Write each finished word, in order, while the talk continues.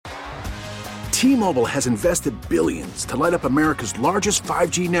T-Mobile has invested billions to light up America's largest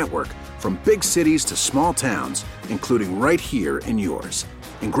 5G network, from big cities to small towns, including right here in yours.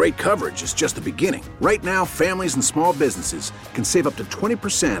 And great coverage is just the beginning. Right now, families and small businesses can save up to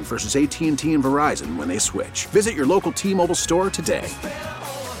 20% versus AT&T and Verizon when they switch. Visit your local T-Mobile store today.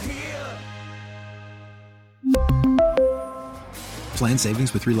 Plan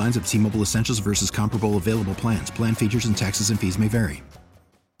savings with 3 lines of T-Mobile Essentials versus comparable available plans. Plan features and taxes and fees may vary.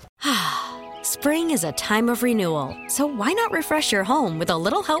 Spring is a time of renewal, so why not refresh your home with a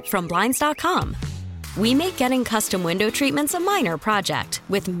little help from Blinds.com? We make getting custom window treatments a minor project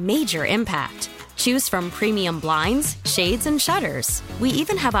with major impact. Choose from premium blinds, shades, and shutters. We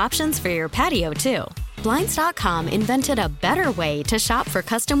even have options for your patio, too. Blinds.com invented a better way to shop for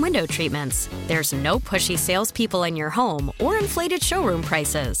custom window treatments. There's no pushy salespeople in your home or inflated showroom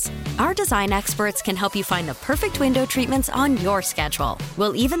prices. Our design experts can help you find the perfect window treatments on your schedule.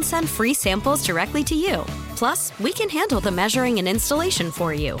 We'll even send free samples directly to you. Plus, we can handle the measuring and installation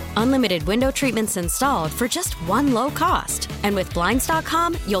for you. Unlimited window treatments installed for just one low cost. And with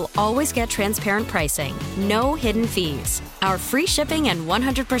Blinds.com, you'll always get transparent pricing. No hidden fees. Our free shipping and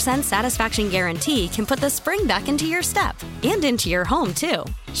 100% satisfaction guarantee can put the spring back into your step and into your home, too.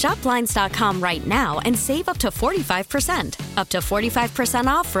 Shop Blinds.com right now and save up to 45%. Up to 45%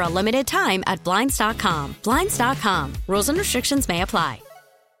 off for a limited time at Blinds.com. Blinds.com. Rules and restrictions may apply.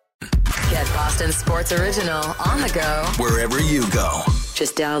 Get Boston Sports Original on the go wherever you go.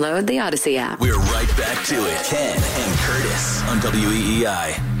 Just download the Odyssey app. We're right back to it. Ken and Curtis on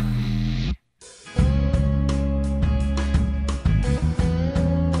WEEI.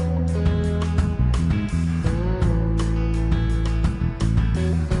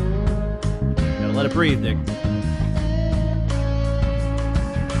 Gotta let it breathe, Nick.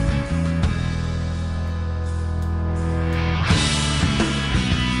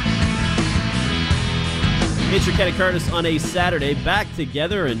 It's your Ken and Curtis on a Saturday, back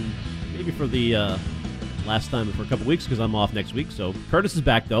together, and maybe for the last time for a couple weeks because I'm off next week. So Curtis is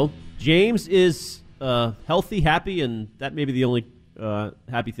back, though. James is healthy, happy, and that may be the only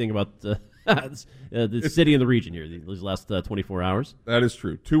happy thing about the city and the region here these last 24 hours. That is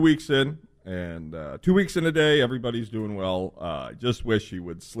true. 2 weeks in, and 2 weeks in a day, everybody's doing well. Just wish he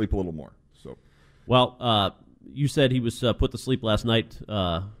would sleep a little more. So, well, you said he was put to sleep last night.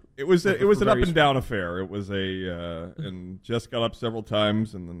 It was an up and down affair. It was and Jess got up several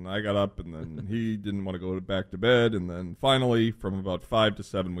times, and then I got up, and then he didn't want to go back to bed, and then finally, from about 5 to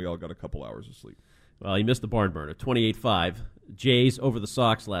 7, we all got a couple hours of sleep. Well, he missed the barn burner, 28-5. Jays over the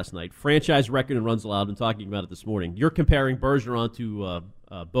Sox last night. Franchise record in runs allowed. Been talking about it this morning. You're comparing Bergeron to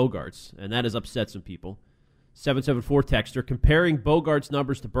Bogaerts, and that has upset some people. 774 texter, comparing Bogaerts'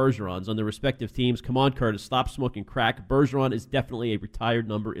 numbers to Bergeron's on their respective teams. Come on, Curtis, stop smoking crack. Bergeron is definitely a retired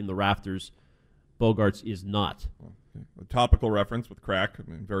number in the rafters. Bogaerts is not. A topical reference with crack.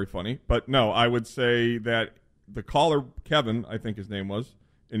 I mean, very funny. But no, I would say that the caller, Kevin, I think his name was,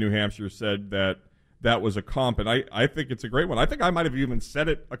 in New Hampshire, said that was a comp, and I think it's a great one. I think I might have even said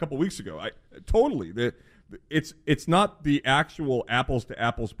it a couple weeks ago. Totally. It's not the actual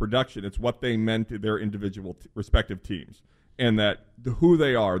apples-to-apples production. It's what they meant to their individual respective teams, and that who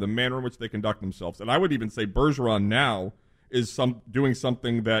they are, the manner in which they conduct themselves. And I would even say Bergeron now is doing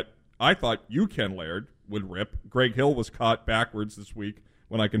something that I thought you, Ken Laird, would rip. Greg Hill was caught backwards this week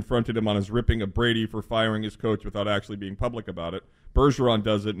when I confronted him on his ripping of Brady for firing his coach without actually being public about it. Bergeron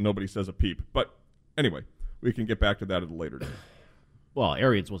does it, and nobody says a peep. But anyway, we can get back to that at a later date. Well,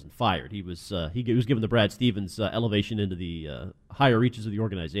 Arians wasn't fired. He was given the Brad Stevens elevation into the higher reaches of the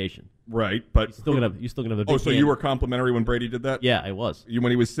organization. Right, but you're still gonna have a big so you were complimentary when Brady did that? Yeah, I was.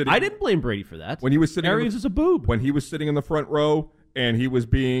 When he was sitting, I didn't blame Brady for that. When he was sitting, Arians is a boob. When he was sitting in the front row and he was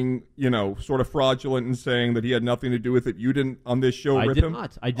being, sort of fraudulent and saying that he had nothing to do with it, you didn't on this show rip him?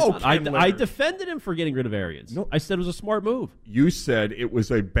 I did not. I defended him for getting rid of Arians. No, I said it was a smart move. You said it was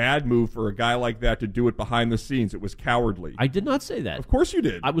a bad move for a guy like that to do it behind the scenes. It was cowardly. I did not say that. Of course you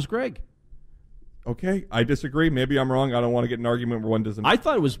did. I was Greg. Okay, I disagree. Maybe I'm wrong. I don't want to get an argument where one doesn't. I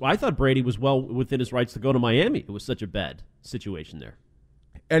thought Brady was well within his rights to go to Miami. It was such a bad situation there.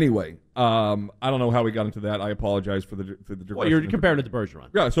 Anyway, I don't know how we got into that. I apologize for the digression. Well, you're comparing it to Bergeron.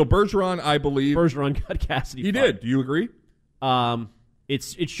 Yeah, so Bergeron, I believe Bergeron got Cassidy. He fired. did. Do you agree?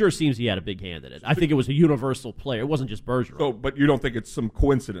 It sure seems he had a big hand in it. I think it was a universal player. It wasn't just Bergeron. So, but you don't think it's some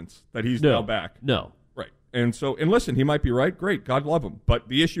coincidence that he's now back? No. Right. And listen, he might be right. Great. God love him. But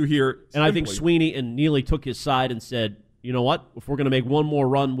the issue here And I think Sweeney and Neely took his side and said, you know what? If we're going to make one more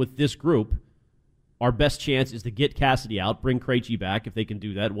run with this group, our best chance is to get Cassidy out, bring Krejci back if they can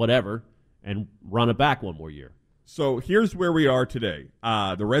do that, whatever, and run it back one more year. So here's where we are today.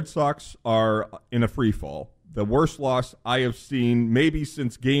 The Red Sox are in a free fall. The worst loss I have seen maybe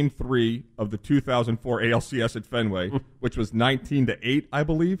since Game 3 of the 2004 ALCS at Fenway, which was 19-8, I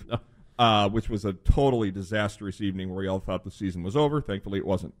believe, which was a totally disastrous evening where we all thought the season was over. Thankfully, it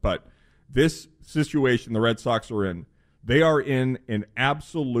wasn't. But this situation the Red Sox are in, they are in an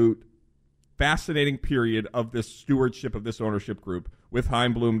absolute fascinating period of this stewardship of this ownership group with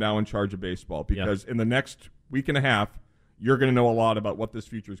Chaim Bloom now in charge of baseball, because in the next week and a half, you're going to know a lot about what this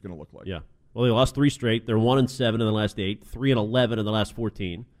future is going to look like. Yeah. Well, they lost 3 straight. They're 1-7 in the last 8, 3-11 in the last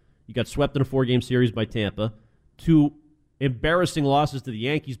 14. You got swept in a 4-game series by Tampa. 2 embarrassing losses to the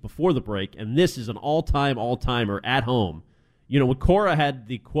Yankees before the break, and this is an all-timer at home. You know, when Cora had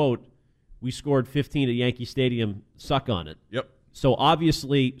the quote, "We scored 15 at Yankee Stadium," suck on it. Yep. So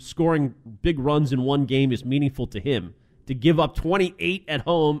obviously, scoring big runs in one game is meaningful to him. To give up 28 at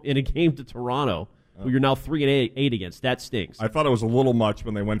home in a game to Toronto, who you're now 3-8 against, that stinks. I thought it was a little much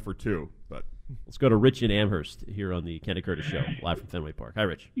when they went for 2, but let's go to Rich in Amherst here on the Ken and Curtis Show, live from Fenway Park. Hi,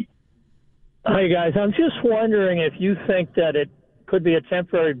 Rich. Hi, guys. I'm just wondering if you think that it could be a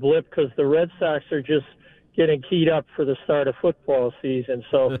temporary blip because the Red Sox are just getting keyed up for the start of football season.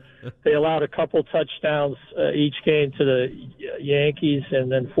 So they allowed a couple touchdowns each game to the Yankees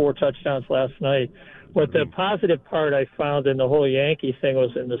and then 4 touchdowns last night. But the positive part I found in the whole Yankee thing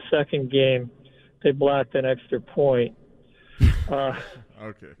was in the second game, they blocked an extra point.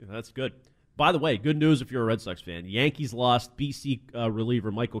 okay. That's good. By the way, good news if you're a Red Sox fan. Yankees lost BC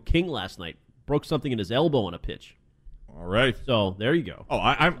reliever Michael King last night. Broke something in his elbow on a pitch. All right. So there you go. Oh,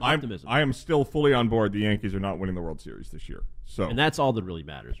 I am still fully on board. The Yankees are not winning the World Series this year. So, and that's all that really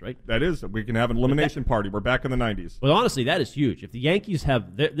matters, right? That is. We can have an elimination party. We're back in the 90s. But honestly, that is huge. If the Yankees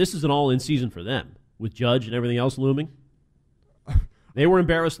have this is an all-in season for them with Judge and everything else looming. They were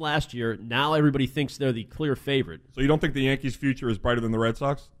embarrassed last year. Now everybody thinks they're the clear favorite. So you don't think the Yankees' future is brighter than the Red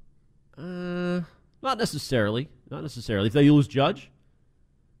Sox? Not necessarily. Not necessarily. If they lose Judge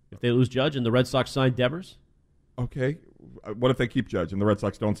and the Red Sox sign Devers. Okay. What if they keep Judge and the Red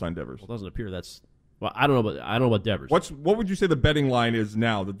Sox don't sign Devers? Well, it doesn't appear that's. Well, I don't know about Devers. What would you say the betting line is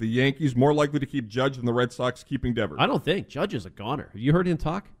now? That the Yankees more likely to keep Judge than the Red Sox keeping Devers? I don't think. Judge is a goner. Have you heard him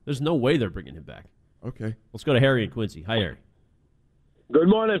talk? There's no way they're bringing him back. Okay. Let's go to Harry and Quincy. Hi, Harry. Good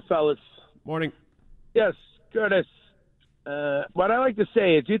morning, fellas. Morning. Yes, Curtis. What I like to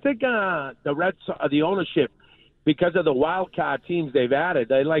say is, do you think the ownership, because of the wild card teams they've added,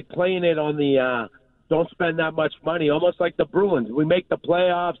 they like playing it on the don't spend that much money, almost like the Bruins. We make the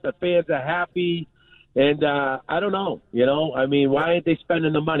playoffs, the fans are happy, and I don't know. You know, I mean, why ain't they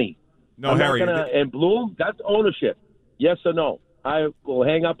spending the money? No, Harry. And Bloom, that's ownership. Yes or no? I will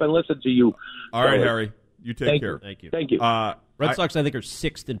hang up and listen to you. All right, Harry. You take care. Thank you. Thank you. Red Sox, I think, are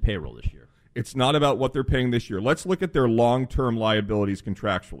 6th in payroll this year. It's not about what they're paying this year. Let's look at their long-term liabilities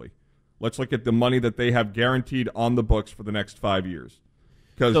contractually. Let's look at the money that they have guaranteed on the books for the next 5 years.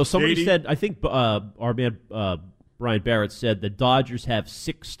 So somebody said, I think our man Brian Barrett said the Dodgers have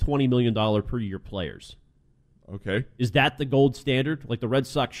 6 $20 million per year players. Okay. Is that the gold standard? Like the Red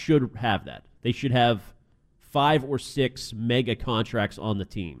Sox should have that. They should have 5 or 6 mega contracts on the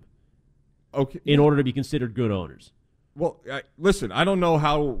team. Okay. In order to be considered good owners. Well, listen, I don't know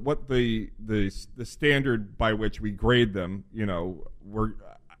what the standard by which we grade them, you know,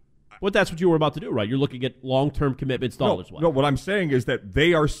 Well, that's what you were about to do, right? You're looking at long-term commitments, dollars-wise. No, what I'm saying is that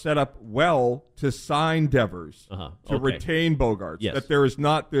they are set up well to sign Devers, to retain Bogaerts. Yes. That there is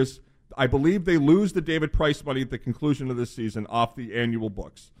not this – I believe they lose the David Price money at the conclusion of this season off the annual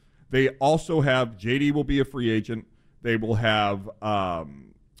books. They also have – J.D. will be a free agent. They will have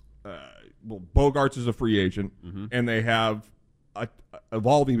Bogaerts is a free agent, and they have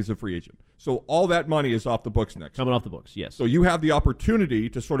Eovaldi is a free agent. So all that money is off the books next Coming off the books, yes. So you have the opportunity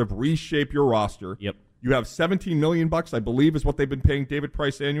to sort of reshape your roster. Yep. You have $17 million, I believe, is what they've been paying David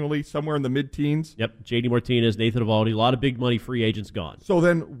Price annually, somewhere in the mid-teens. Yep. J.D. Martinez, Nathan Eovaldi, a lot of big money free agents gone. So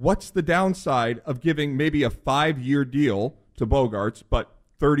then what's the downside of giving maybe a 5-year deal to Bogaerts, but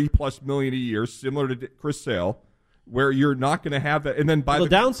 $30+ million a year, similar to Chris Sale, where you're not going to have that, and then the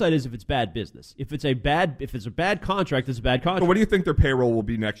downside is if it's bad business. If it's a bad contract, it's a bad contract. So what do you think their payroll will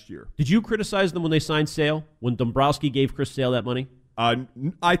be next year? Did you criticize them when they signed Sale? When Dombrowski gave Chris Sale that money?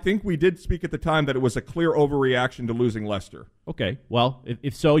 I think we did speak at the time that it was a clear overreaction to losing Lester. Okay, well,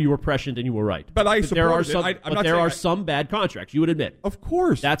 if so, you were prescient and you were right. But there are some bad contracts. You would admit, of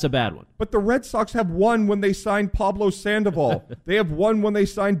course, that's a bad one. But the Red Sox have won when they signed Pablo Sandoval. They have won when they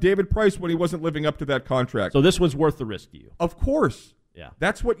signed David Price when he wasn't living up to that contract. So this one's worth the risk to you. Of course. Yeah.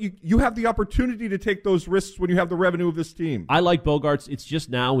 That's what you have the opportunity to take those risks when you have the revenue of this team. I like Bogaerts. It's just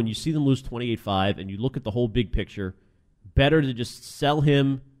now when you see them lose 28-5 and you look at the whole big picture, better to just sell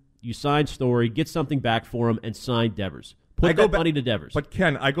him. You sign Story, get something back for him, and sign Devers. Put that money to Devers. But,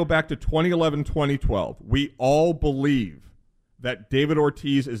 Ken, I go back to 2011, 2012. We all believe that David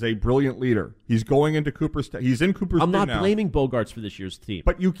Ortiz is a brilliant leader. He's going into Cooperstown. He's in Cooperstown now. I'm not blaming Bogaerts for this year's team.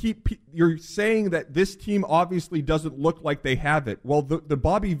 But you're saying that this team obviously doesn't look like they have it. Well, the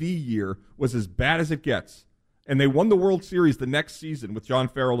Bobby V year was as bad as it gets. And they won the World Series the next season with John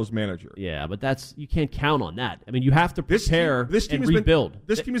Farrell as manager. Yeah, but you can't count on that. I mean, you have to prepare and rebuild.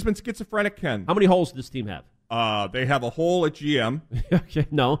 This team has been schizophrenic, Ken. How many holes does this team have? They have a hole at GM. Okay,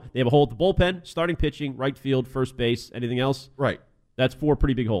 no, they have a hole at the bullpen, starting pitching, right field, first base. Anything else? Right. That's 4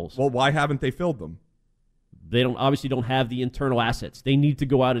 pretty big holes. Well, why haven't they filled them? They obviously don't have the internal assets. They need to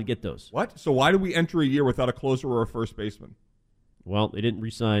go out and get those. What? So why did we enter a year without a closer or a first baseman? Well, they didn't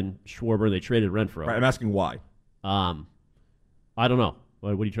re-sign Schwarber. They traded Renfroe. Right, I'm asking why. I don't know.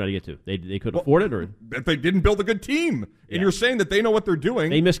 What are you trying to get to? They couldn't afford it, or they didn't build a good team. And you're saying that they know what they're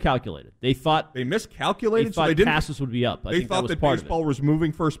doing. They miscalculated. They thought Cassis would be up. They thought that baseball was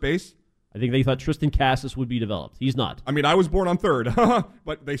moving first base. I think they thought Tristan Cassis would be developed. He's not. I mean, I was born on third,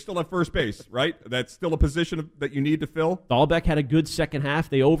 but they still have first base, right? That's still a position that you need to fill. Dahlbeck had a good second half.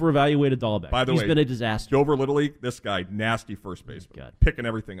 They over-evaluated Dahlbeck. By the way, he's been a disaster. Dover Little League, this guy, nasty first baseman. God. Picking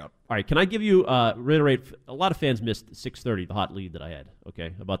everything up. All right, can I give you, reiterate, a lot of fans missed 6:30, the hot lead that I had,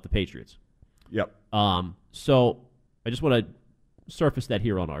 okay, about the Patriots. Yep. So I just want to surface that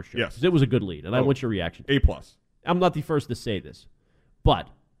here on our show. Yes. 'Cause it was a good lead, and I want your reaction. A+. I'm not the first to say this, but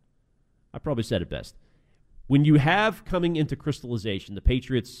I probably said it best. When you have coming into crystallization the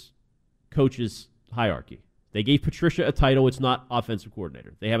Patriots coaches hierarchy, they gave Patricia a title, it's not offensive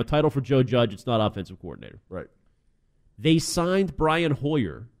coordinator. They have a title for Joe Judge, it's not offensive coordinator. Right. They signed Brian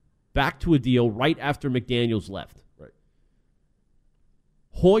Hoyer back to a deal right after McDaniels left. Right.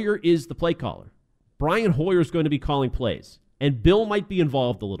 Hoyer is the play caller. Brian Hoyer is going to be calling plays, and Bill might be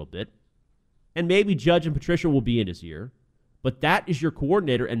involved a little bit, and maybe Judge and Patricia will be in his ear. But that is your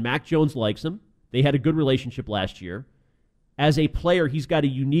coordinator, and Mac Jones likes him. They had a good relationship last year. As a player, he's got a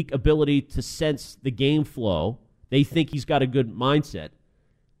unique ability to sense the game flow. They think he's got a good mindset.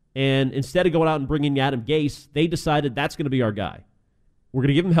 And instead of going out and bringing Adam Gase, they decided that's going to be our guy. We're going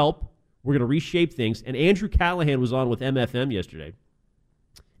to give him help. We're going to reshape things. And Andrew Callahan was on with MFM yesterday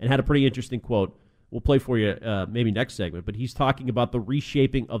and had a pretty interesting quote. We'll play for you maybe next segment. But he's talking about the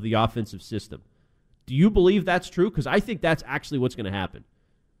reshaping of the offensive system. Do you believe that's true? Because I think that's actually what's going to happen.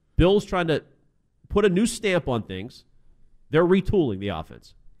 Bill's trying to put a new stamp on things. They're retooling the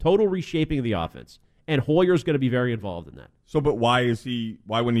offense. Total reshaping of the offense. And Hoyer's going to be very involved in that. So, but why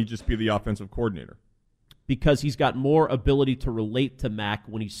wouldn't he just be the offensive coordinator? Because he's got more ability to relate to Mac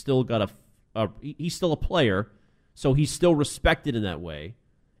when he's still got he's still a player, so he's still respected in that way.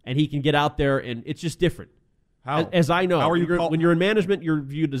 And he can get out there, and it's just different. How? As I know, How are you when you're in management, you're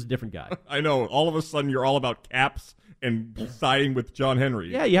viewed as a different guy. I know. All of a sudden, you're all about caps and siding with John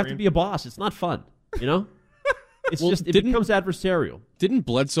Henry. Yeah, you have to be a boss. It's not fun, you know? It's it becomes adversarial. Didn't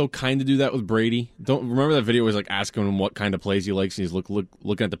Bledsoe kind of do that with Brady? Don't remember that video where he's like asking him what kind of plays he likes, and he's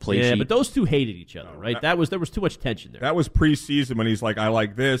looking at the play sheet. Yeah, but those two hated each other, right? There was too much tension there. That was preseason when he's like, I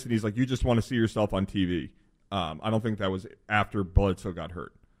like this, and he's like, you just want to see yourself on TV. I don't think that was after Bledsoe got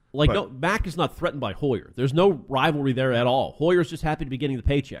hurt. Mac is not threatened by Hoyer. There's no rivalry there at all. Hoyer's just happy to be getting the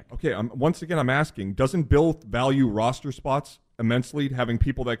paycheck. Okay, once again, I'm asking, doesn't Bill value roster spots immensely, having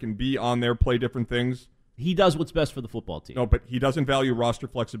people that can be on there, play different things? He does what's best for the football team. No, but he doesn't value roster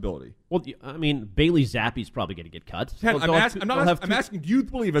flexibility. Well, I mean, Bailey Zappi's probably going to get cut. Ken, I'm asking, do you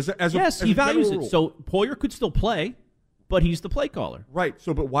believe yes, he values it. So Hoyer could still play, but he's the play caller. Right,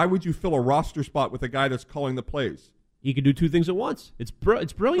 but why would you fill a roster spot with a guy that's calling the plays? He can do two things at once. It's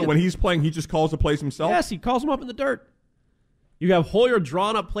brilliant. So when he's playing, he just calls the plays himself? Yes, he calls them up in the dirt. You have Hoyer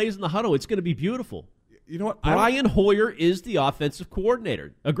drawing up plays in the huddle. It's going to be beautiful. You know what? Brian Hoyer is the offensive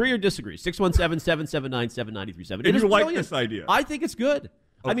coordinator. Agree or disagree? 617-779-7937. And you like this idea? I think it's good.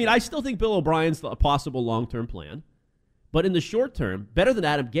 Okay. I mean, I still think Bill O'Brien's a possible long-term plan. But in the short term, better than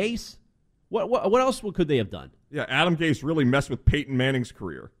Adam Gase. What else could they have done? Yeah, Adam Gase really messed with Peyton Manning's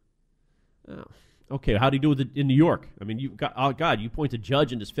career. Oh. Okay, how do you do it in New York? I mean, you point to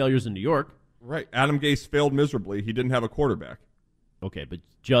Judge and his failures in New York. Right. Adam Gase failed miserably. He didn't have a quarterback. Okay, but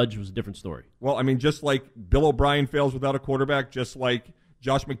Judge was a different story. Well, I mean, just like Bill O'Brien fails without a quarterback, just like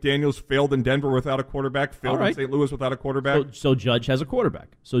Josh McDaniels failed in Denver without a quarterback, failed in St. Louis without a quarterback. So Judge has a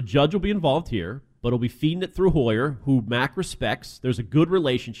quarterback. So Judge will be involved here, but he'll be feeding it through Hoyer, who Mac respects. There's a good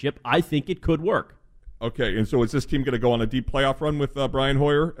relationship. I think it could work. Okay, and so is this team going to go on a deep playoff run with Brian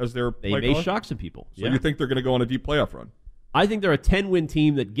Hoyer as their They play may caller? shock some people. So you think they're going to go on a deep playoff run? I think they're a 10-win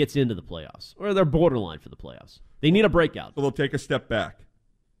team that gets into the playoffs, or they're borderline for the playoffs. They need a breakout. So they'll take a step back.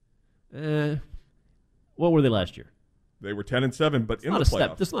 What were they last year? They were 10-7, but in the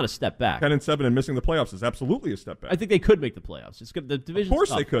playoffs. That's not a step back. 10-7 and missing the playoffs is absolutely a step back. I think they could make the playoffs. It's good. The division. Of course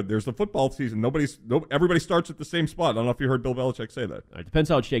they could. There's the football season. Everybody starts at the same spot. I don't know if you heard Bill Belichick say that. All right,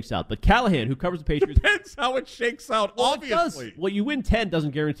 depends how it shakes out. But Callahan, who covers the Patriots, depends how it shakes out. Well, obviously, it does. Well, you win 10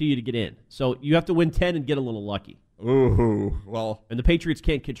 doesn't guarantee you to get in. So you have to win 10 and get a little lucky. Ooh, well. And the Patriots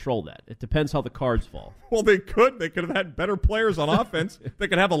can't control that. It depends how the cards fall. Well, they could. They could have had better players on offense. They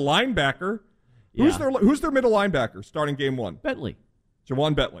could have a linebacker. Yeah. Who's their middle linebacker starting game one? Bentley.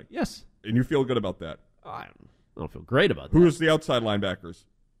 Jawan Bentley. Yes. And you feel good about that? I don't feel great about that. Who's the outside linebackers?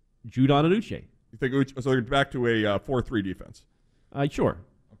 Judon and Uche. You think so? They're back to a 4-3 defense. Sure.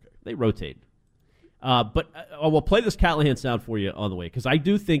 Okay. They rotate. But we'll play this Callahan sound for you on the way, because I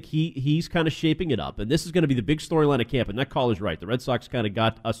do think he's kind of shaping it up. And this is going to be the big storyline of camp. And that caller's right. The Red Sox kind of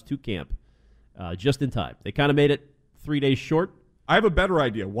got us to camp just in time. They kind of made it 3 days short. I have a better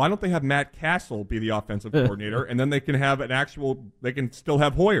idea. Why don't they have Matt Castle be the offensive coordinator, and then they can have they can still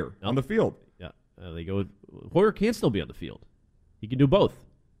have Hoyer on the field. Yeah. They go with Hoyer can still be on the field. He can do both.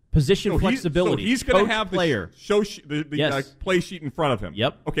 Position flexibility. So he's going to have player. the play sheet in front of him.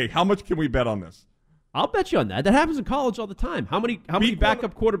 Yep. Okay, how much can we bet on this? I'll bet you on that. That happens in college all the time. How many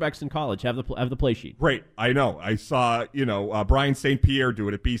backup quarterbacks in college have the play sheet? Great. I know. I saw Brian St. Pierre do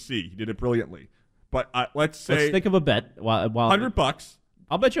it at BC. He did it brilliantly. But let's think of a bet. $100.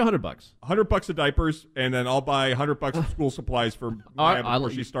 I'll bet you $100. $100 of diapers, and then I'll buy $100 of school supplies for Maya before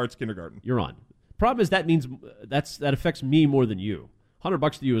she starts kindergarten. You're on. Problem is that means that affects me more than you.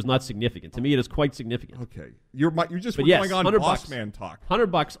 $100 to you is not significant. To me, it is quite significant. Okay, you're just going on boss man talk.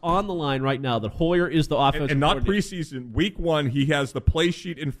 $100 on the line right now that Hoyer is the offensive and not preseason. Week 1, he has the play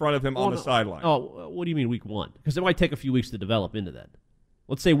sheet in front of him on the sideline. Oh, what do you mean week 1? Because it might take a few weeks to develop into that.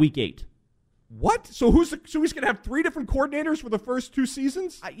 Let's say week 8. What? So he's going to have 3 different coordinators for the first 2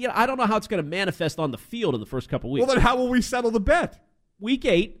 seasons? I don't know how it's going to manifest on the field in the first couple weeks. Well, then how will we settle the bet?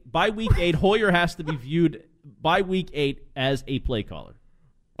 By week 8, Hoyer has to be viewed by week 8 as a play caller.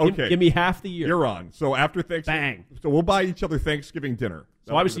 Okay. Give me half the year. You're on. So after Thanksgiving. Bang. So we'll buy each other Thanksgiving dinner.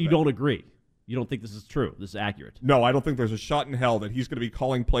 So obviously you don't agree. You don't think this is true. This is accurate. No, I don't think there's a shot in hell that he's going to be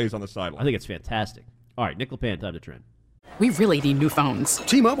calling plays on the sideline. I think it's fantastic. All right, Nick LePan, time to trend. We really need new phones.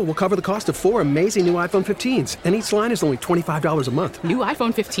 T-Mobile will cover the cost of 4 amazing new iPhone 15s, and each line is only $25 a month. New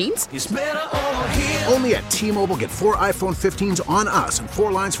iPhone 15s? It's better over here. Only at T-Mobile, get 4 iPhone 15s on us and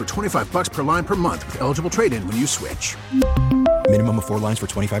 4 lines for $25 per line per month with eligible trade-in when you switch. Minimum of 4 lines for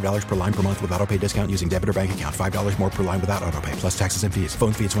 $25 per line per month with autopay discount using debit or bank account. $5 more per line without autopay, plus taxes and fees.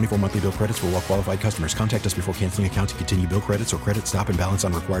 Phone fee at 24 monthly bill credits for well-qualified customers. Contact us before canceling account to continue bill credits or credit stop and balance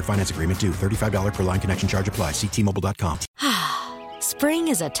on required finance agreement due. $35 per line connection charge applies. See T-Mobile.com. Spring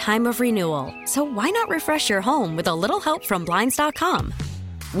is a time of renewal, so why not refresh your home with a little help from Blinds.com?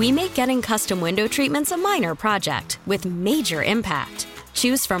 We make getting custom window treatments a minor project with major impact.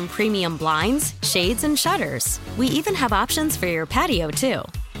 Choose from premium blinds, shades, and shutters. We even have options for your patio, too.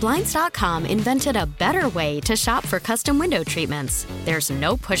 Blinds.com invented a better way to shop for custom window treatments. There's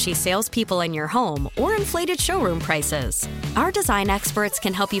no pushy salespeople in your home or inflated showroom prices. Our design experts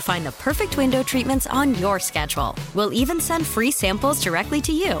can help you find the perfect window treatments on your schedule. We'll even send free samples directly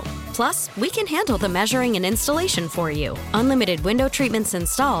to you. Plus, we can handle the measuring and installation for you. Unlimited window treatments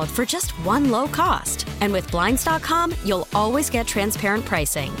installed for just one low cost. And with Blinds.com, you'll always get transparent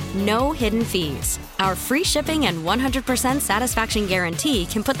pricing. No hidden fees. Our free shipping and 100% satisfaction guarantee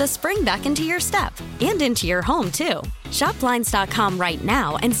can put the spring back into your step and into your home, too. Shop Blinds.com right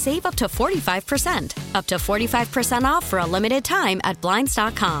now and save up to 45%. Up to 45% off for a limited time at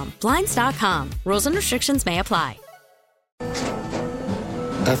Blinds.com. Blinds.com. Rules and restrictions may apply.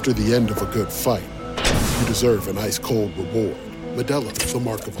 After the end of a good fight, you deserve an ice-cold reward. Modelo is the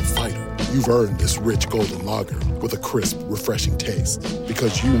mark of a fighter. You've earned this rich golden lager with a crisp, refreshing taste.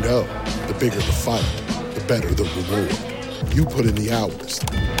 Because you know, the bigger the fight, the better the reward. You put in the hours,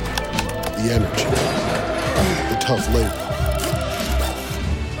 the energy, the tough labor.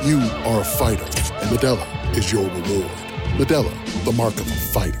 You are a fighter, and Modelo is your reward. Modelo, the mark of a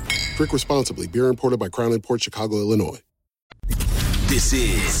fighter. Drink responsibly. Beer imported by Crown Imports, Chicago, Illinois. This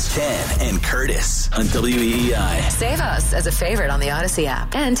is Ken and Curtis on WEEI. Save us as a favorite on the Odyssey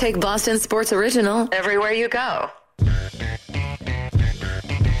app and take Boston Sports Original everywhere you go.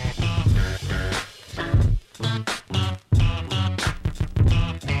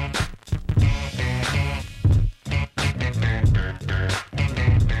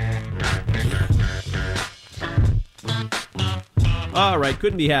 All right,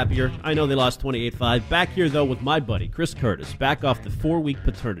 couldn't be happier. I know they lost 28-5. Back here, though, with my buddy, Chris Curtis, back off the 4-week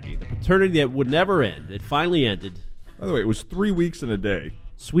paternity. The paternity that would never end. It finally ended. By the way, it was 3 weeks and a day.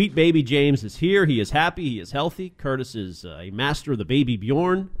 Sweet baby James is here. He is happy. He is healthy. Curtis is a master of the baby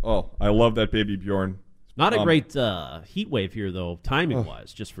Bjorn. Oh, I love that baby Bjorn. Not a great heat wave here, though,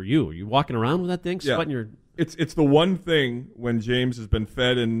 timing-wise, just for you. Are you walking around with that thing, sweating your... It's the one thing when James has been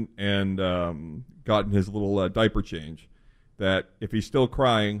fed and gotten his little diaper change that if he's still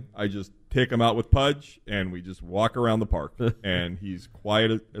crying, I just take him out with Pudge and we just walk around the park. And he's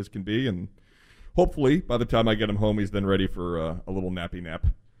quiet as can be. And hopefully, by the time I get him home, he's then ready for a little nappy nap.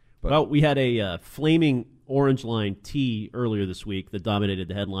 But, well, we had a flaming orange line tee earlier this week that dominated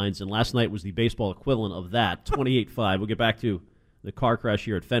the headlines. And last night was the baseball equivalent of that, 28-5. We'll get back to the car crash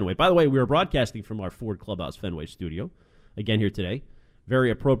here at Fenway. By the way, we are broadcasting from our Ford Clubhouse Fenway studio again here today, very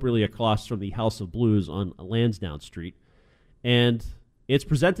appropriately across from the House of Blues on Lansdowne Street. And it's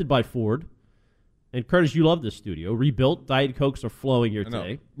presented by Ford. And, Curtis, you love this studio. Rebuilt, Diet Cokes are flowing here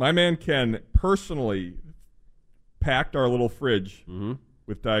today. My man Ken personally packed our little fridge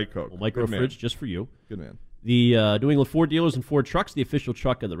with Diet Coke. Micro fridge just for you. Good man. The New England Ford dealers and Ford trucks, the official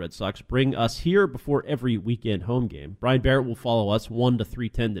truck of the Red Sox, bring us here before every weekend home game. Brian Barrett will follow us 1 to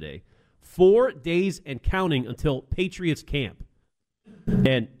 3:10 today. 4 days and counting until Patriots camp.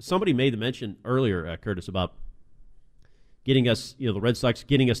 And somebody made the mention earlier, Curtis, about getting us, the Red Sox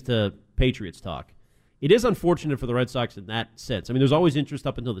getting us to Patriots talk. It is unfortunate for the Red Sox in that sense. I mean, there's always interest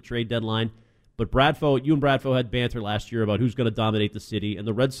up until the trade deadline. But you and Bradfo had banter last year about who's going to dominate the city, and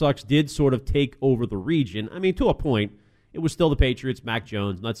the Red Sox did sort of take over the region. I mean, to a point, it was still the Patriots, Mac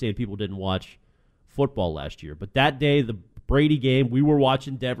Jones. I'm not saying people didn't watch football last year, but that day, the Brady game, we were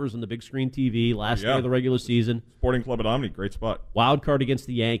watching Devers on the big screen TV last day of the regular season. Sporting Club at Omni, great spot. Wild card against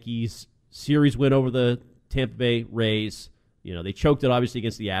the Yankees, series win over the Tampa Bay Rays. They choked it, obviously,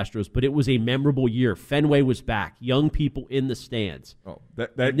 against the Astros, but it was a memorable year. Fenway was back. Young people in the stands. Oh,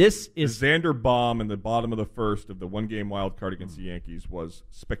 this is Xander Baum in the bottom of the first of the one-game wild card against the Yankees was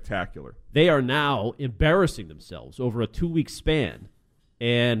spectacular. They are now embarrassing themselves over a 2-week span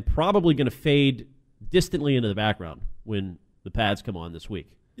and probably going to fade distantly into the background when the Pads come on this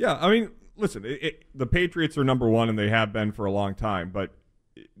week. Yeah, I mean, listen, the Patriots are number one, and they have been for a long time, but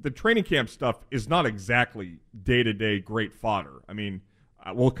the training camp stuff is not exactly day-to-day great fodder. I mean,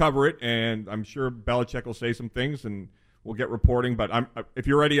 we'll cover it, and I'm sure Belichick will say some things, and we'll get reporting. But if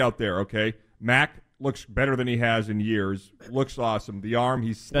you're ready out there, okay, Mac looks better than he has in years. Looks awesome. The arm,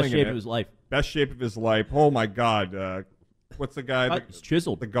 he's slinging it. Best shape of his life. Best shape of his life. Oh, my God. What's the guy? It's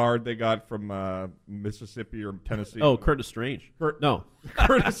chiseled. The guard they got from Mississippi or Tennessee. Oh, Curtis Strange.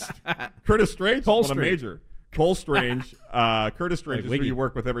 Curtis Strange? Cole Strange. Major. Cole Strange. Curtis Strange is who you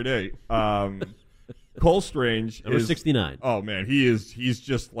work with every day. Cole Strange number 69. Oh man, he's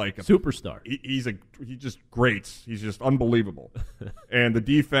just like a superstar. He just grates. He's just unbelievable. And the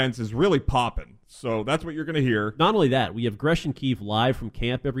defense is really popping. So that's what you're going to hear. Not only that, we have Gresh and Keefe live from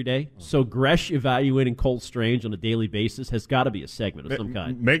camp every day. So Gresh evaluating Cole Strange on a daily basis has got to be a segment of some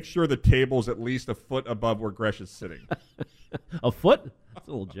kind. Make sure the table's at least a foot above where Gresh is sitting. A foot? That's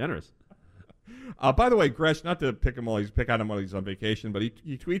a little generous. By the way, Gresh, not to pick on him while he's on vacation, but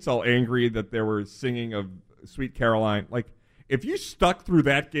he tweets all angry that they were singing of Sweet Caroline. Like, if you stuck through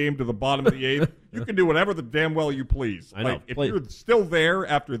that game to the bottom of the eighth, you can do whatever the damn well you please. I know. Like, if you're still there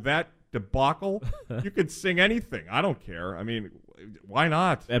after that debacle, you could sing anything. I don't care. I mean, why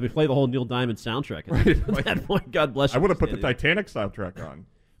not? Yeah, we play the whole Neil Diamond soundtrack. At that point, God bless you. I would have put the Titanic soundtrack on.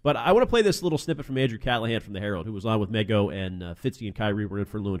 But I want to play this little snippet from Andrew Callahan from the Herald, who was on with Mego, and Fitzy and Kyrie were in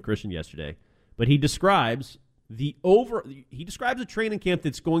for Lou and Christian yesterday. But he describes a training camp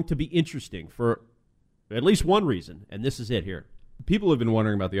that's going to be interesting for at least one reason, and this is it here. People have been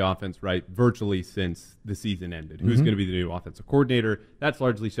wondering about the offense, right, virtually since the season ended. Who's going to be the new offensive coordinator? That's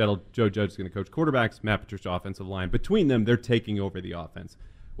largely settled. Joe Judge is going to coach quarterbacks, Matt Patricia offensive line. Between them, they're taking over the offense.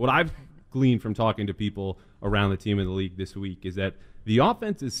 What I've gleaned from talking to people around the team in the league this week is that the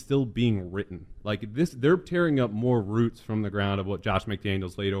offense is still being written. Like this, they're tearing up more roots from the ground of what Josh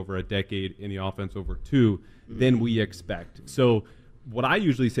McDaniels laid over a decade in the offense over 2 than we expect. So what I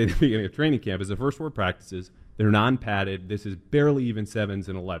usually say at the beginning of training camp is the first 4 practices, they're non-padded. This is barely even 7s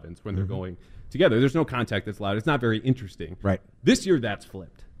and 11s when they're going together. There's no contact that's loud. It's not very interesting. Right. This year, that's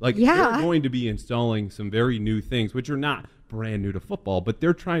flipped. Like they're going to be installing some very new things, which are not brand new to football, but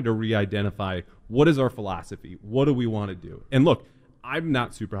they're trying to re-identify what is our philosophy, what do we want to do. And look, I'm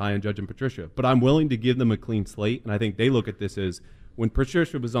not super high on Judge and Patricia, but I'm willing to give them a clean slate, and I think they look at this as when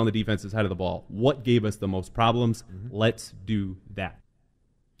Patricia was on the defensive side of the ball, what gave us the most problems? Let's do that.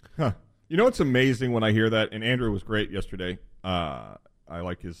 Huh. You know what's amazing when I hear that, and Andrew was great yesterday, I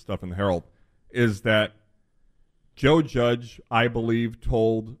like his stuff in the Herald, is that Joe Judge, I believe,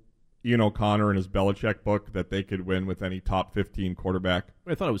 told Ian O'Connor in his Belichick book that they could win with any top 15 quarterback.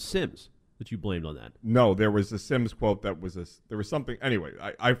 I thought it was Sims that you blamed on that. No, there was a Sims quote that was there was something. Anyway,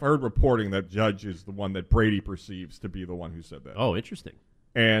 I've heard reporting that Judge is the one that Brady perceives to be the one who said that. Oh, interesting.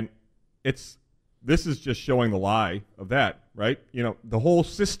 And this is just showing the lie of that, right? The whole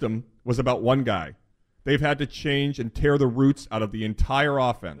system was about one guy. They've had to change and tear the roots out of the entire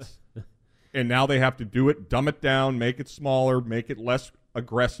offense. And now they have to do it, dumb it down, make it smaller, make it less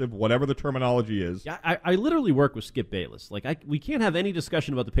aggressive, whatever the terminology is. Yeah, I literally work with Skip Bayless. We can't have any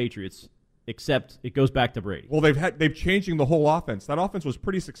discussion about the Patriots except it goes back to Brady. Well, they've changing the whole offense. That offense was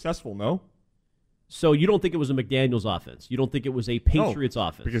pretty successful, no? So you don't think it was a McDaniels offense? You don't think it was a Patriots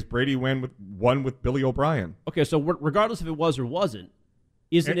offense? Because Brady won with Billy O'Brien. Okay, so regardless if it was or wasn't,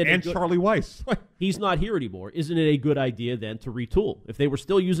 Charlie Weiss. He's not here anymore. Isn't it a good idea then to retool if they were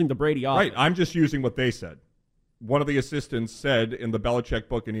still using the Brady offense? Right. I'm just using what they said. One of the assistants said in the Belichick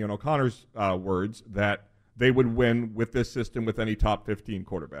book, in Ian O'Connor's words, that they would win with this system with any top 15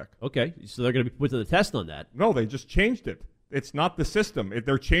 quarterback. Okay, so they're going to be put to the test on that. No, they just changed it. It's not the system.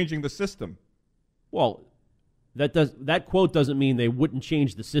 They're changing the system. Well, that quote doesn't mean they wouldn't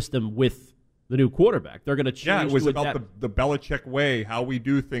change the system with the new quarterback. They're going to change. Yeah, it was about the Belichick way, how we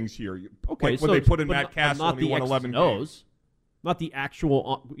do things here. Okay, when they put in Matt Castle and he won 11 games. Not the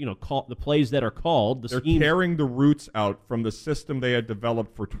actual, the plays that are called. They're tearing the roots out from the system they had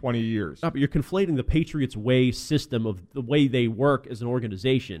developed for 20 years. No, but you're conflating the Patriots' way system of the way they work as an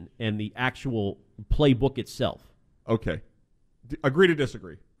organization and the actual playbook itself. Okay, agree to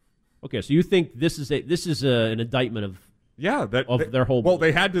disagree. Okay, so you think this is an indictment of their whole. Well,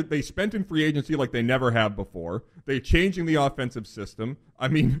 they spent in free agency like they never have before. They're changing the offensive system. I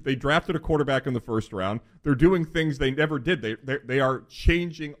mean, they drafted a quarterback in the first round. They're doing things they never did. They are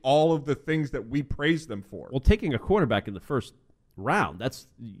changing all of the things that we praise them for. Well, taking a quarterback in the first round,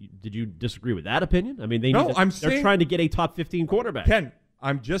 did you disagree with that opinion? I mean, they're trying to get a top 15 quarterback. Ken,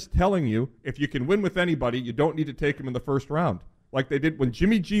 I'm just telling you, if you can win with anybody, you don't need to take him in the first round. Like they did when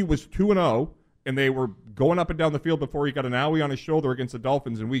Jimmy G was 2-0 and they were going up and down the field before he got an owie on his shoulder against the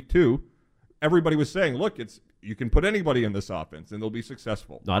Dolphins in week 2. Everybody was saying, look, you can put anybody in this offense and they'll be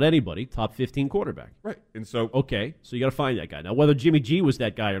successful. Not anybody, top 15 quarterback. Right. And so okay, so you got to find that guy. Now, whether Jimmy G was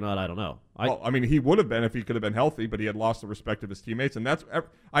that guy or not, I don't know. He would have been if he could have been healthy, but he had lost the respect of his teammates. And that's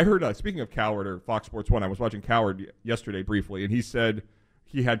I heard, speaking of Coward or Fox Sports 1, I was watching Coward yesterday briefly, and he said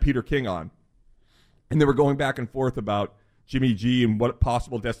he had Peter King on, and they were going back and forth about Jimmy G and what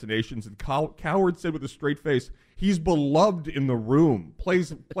possible destinations. And Coward said with a straight face, he's beloved in the room.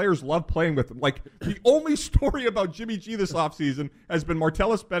 Players love playing with him. Like, the only story about Jimmy G this offseason has been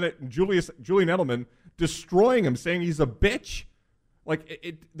Martellus Bennett and Julian Edelman destroying him, saying he's a bitch. Like,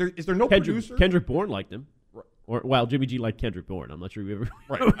 is there no producer? Kendrick Bourne liked him. Right. Jimmy G liked Kendrick Bourne. I'm not sure we ever.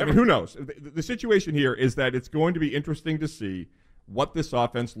 Right. I mean, who knows? The situation here is that it's going to be interesting to see what this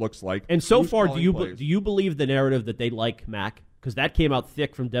offense looks like. And so far, do you believe the narrative that they like Mac? Because that came out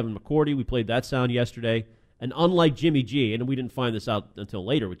thick from Devin McCourty. We played that sound yesterday. And unlike Jimmy G, and we didn't find this out until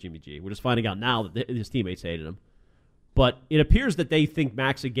later with Jimmy G, we're just finding out now that his teammates hated him. But it appears that they think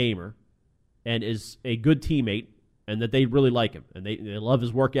Mac's a gamer and is a good teammate and that they really like him. And they love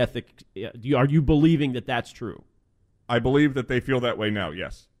his work ethic. Are you believing that that's true? I believe that they feel that way now,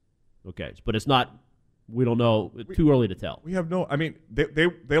 yes. Okay, but it's not... We don't know. Too early to tell. We have no. I mean,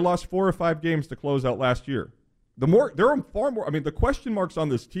 they lost 4 or 5 games to close out last year. There are far more. I mean, the question marks on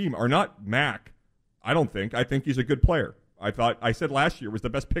this team are not Mac. I don't think. I think he's a good player. I said last year was the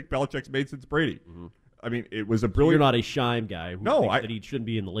best pick Belichick's made since Brady. Mm-hmm. I mean, it was a brilliant. You're not a Scheim guy who thinks that he shouldn't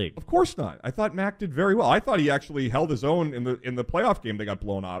be in the league. Of course not. I thought Mac did very well. I thought he actually held his own in the playoff game. They got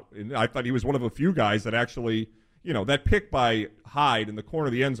blown out. And I thought he was one of a few guys that actually. That pick by Hyde in the corner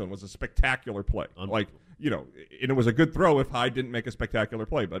of the end zone was a spectacular play. And it was a good throw if Hyde didn't make a spectacular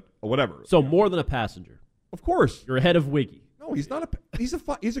play, but whatever. So more than a passenger. Of course. You're ahead of Wiggy. No, he's not. He's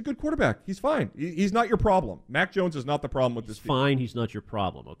a good quarterback. He's fine. He's not your problem. Mac Jones is not the problem with this team. Fine, he's not your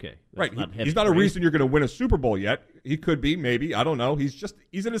problem. Okay. Right. He's not a reason you're going to win a Super Bowl yet. He could be, maybe. I don't know. He's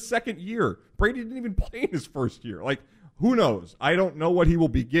in his second year. Brady didn't even play in his first year. Like, who knows? I don't know what he will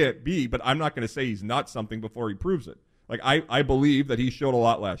be, but I'm not going to say he's not something before he proves it. Like, I believe that he showed a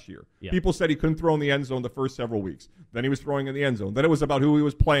lot last year. Yeah. People said he couldn't throw in the end zone the first several weeks. Then he was throwing in the end zone. Then it was about who he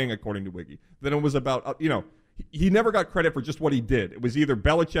was playing, according to Wiggy. Then it was about, he never got credit for just what he did. It was either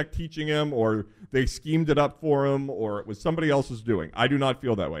Belichick teaching him or they schemed it up for him or it was somebody else's doing. I do not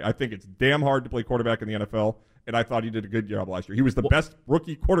feel that way. I think it's damn hard to play quarterback in the NFL, and I thought he did a good job last year. He was the best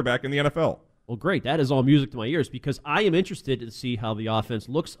rookie quarterback in the NFL. Well, great. That is all music to my ears because I am interested to see how the offense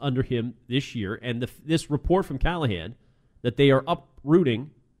looks under him this year. And this report from Callahan that they are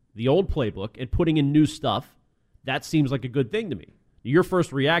uprooting the old playbook and putting in new stuff, that seems like a good thing to me. Your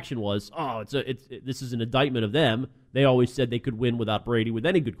first reaction was, this is an indictment of them. They always said they could win without Brady with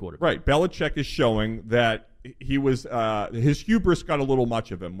any good quarterback. Right. Belichick is showing that he was his hubris got a little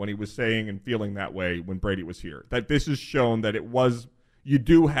much of him when he was saying and feeling that way when Brady was here. That this has shown that you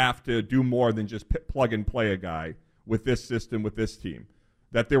do have to do more than just plug and play a guy with this system, with this team.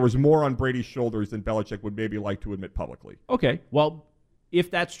 That there was more on Brady's shoulders than Belichick would maybe like to admit publicly. Okay. Well,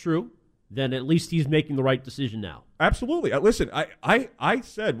 if that's true, then at least he's making the right decision now. Absolutely. Listen, I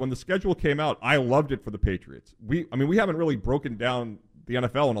said when the schedule came out, I loved it for the Patriots. We haven't really broken down the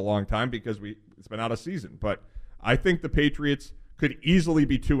NFL in a long time because it's been out of season. But I think the Patriots could easily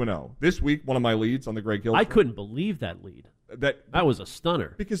be 2-0. This week, one of my leads on the Greg Hill. I couldn't believe that lead. That was a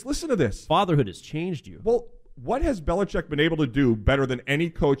stunner. Because listen to this. Fatherhood has changed you. Well, what has Belichick been able to do better than any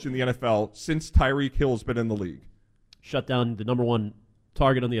coach in the NFL since Tyreek Hill's been in the league? Shut down the number one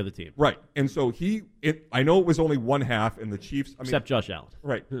target on the other team. Right. And so I know it was only one half, and the Chiefs. Except Josh Allen.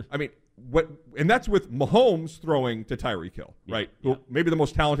 Right. And that's with Mahomes throwing to Tyreek Hill, right? Yeah. Maybe the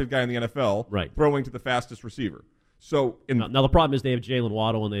most talented guy in the NFL, right? Throwing to the fastest receiver. So now the problem is they have Jalen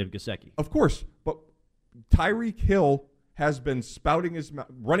Waddle and they have Gesicki. Of course, but Tyreek Hill has been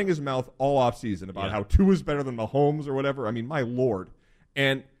running his mouth all offseason about how Tua is better than Mahomes or whatever. I mean, my Lord.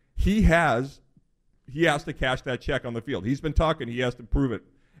 And he has to cash that check on the field. He's been talking. He has to prove it.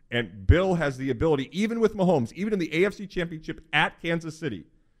 And Bill has the ability, even with Mahomes, even in the AFC Championship at Kansas City,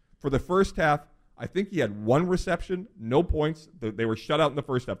 for the first half, I think he had one reception, no points. They were shut out in the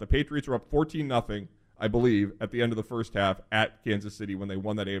first half. The Patriots were up 14-0, I believe, at the end of the first half at Kansas City when they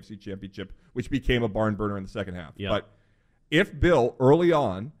won that AFC Championship, which became a barn burner in the second half. Yep. But if Bill, early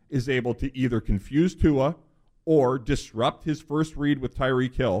on, is able to either confuse Tua or disrupt his first read with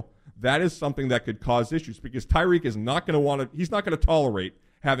Tyreek Hill, that is something that could cause issues because Tyreek is not going to he's not going to tolerate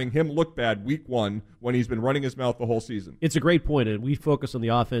having him look bad week one when he's been running his mouth the whole season. It's a great point, and we focus on the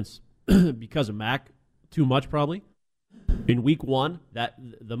offense because of Mac too much probably. In week one, that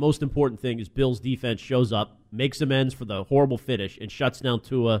the most important thing is Bill's defense shows up, makes amends for the horrible finish, and shuts down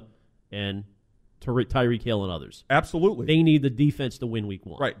Tua and Tyreek Hill and others. Absolutely. They need the defense to win week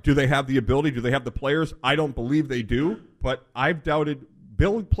one. Right. Do they have the ability? Do they have the players? I don't believe they do, but I've doubted.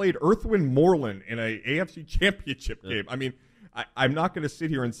 Bill played Earthwind Moreland in a AFC Championship game. I mean, I'm not going to sit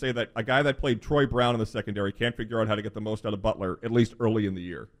here and say that a guy that played Troy Brown in the secondary can't figure out how to get the most out of Butler, at least early in the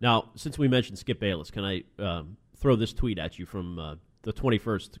year. Now, since we mentioned Skip Bayless, can I throw this tweet at you from the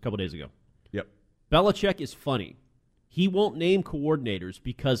 21st, a couple days ago? Yep. Belichick is funny. He won't name coordinators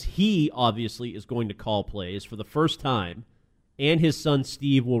because he obviously is going to call plays for the first time, and his son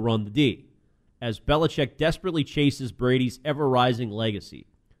Steve will run the D, as Belichick desperately chases Brady's ever-rising legacy.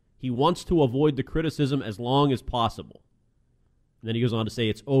 He wants to avoid the criticism as long as possible. And then he goes on to say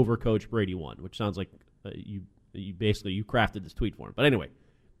it's over, Coach Brady won, which sounds like you crafted this tweet for him. But anyway,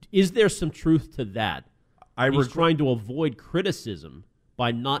 is there some truth to that? He's trying to avoid criticism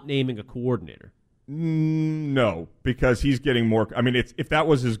by not naming a coordinator. No, because he's getting more. I mean, if that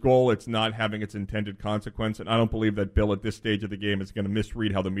was his goal, it's not having its intended consequence. And I don't believe that Bill at this stage of the game is going to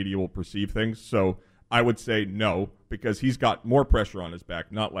misread how the media will perceive things. So I would say no, because he's got more pressure on his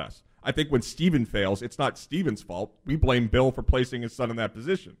back, not less. I think when Steven fails, it's not Steven's fault. We blame Bill for placing his son in that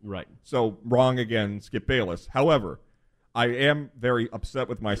position. Right. So wrong again, Skip Bayless. However, I am very upset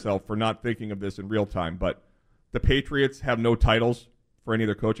with myself for not thinking of this in real time. But the Patriots have no titles for any of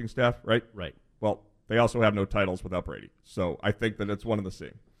their coaching staff, right? Right. Well, they also have no titles without Brady. So I think that it's one and the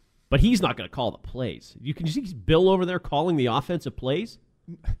same. But he's not going to call the plays. You see Bill over there calling the offensive plays?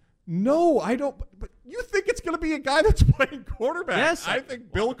 No, I don't. But you think it's going to be a guy that's playing quarterback? Yes. I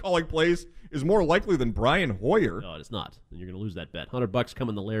think Bill calling plays is more likely than Brian Hoyer. No, it's not. Then you're going to lose that bet. $100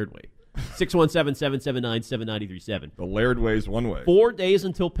 coming the Laird way. 617-779-7937. The Laird way is one way. 4 days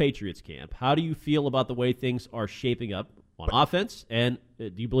until Patriots camp. How do you feel about the way things are shaping up on offense? And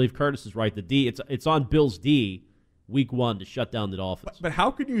do you believe Curtis is right? The D, it's on Bill's D week one to shut down the Dolphins. But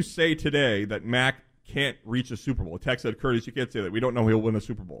how can you say today that Mac can't reach a Super Bowl? A text said, Curtis, you can't say that. We don't know he'll win a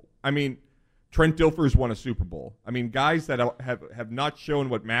Super Bowl. I mean, Trent Dilfer's won a Super Bowl. I mean, guys that have not shown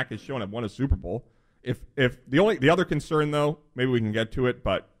what Mac has shown have won a Super Bowl. If the other concern, though, maybe we can get to it,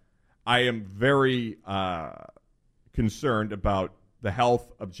 but I am very concerned about the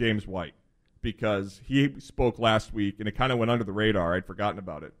health of James White, because he spoke last week, and it kind of went under the radar. I'd forgotten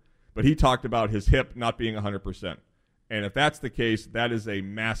about it. But he talked about his hip not being 100%. And if that's the case, that is a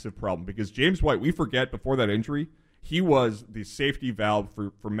massive problem, because James White, we forget before that injury, He was the safety valve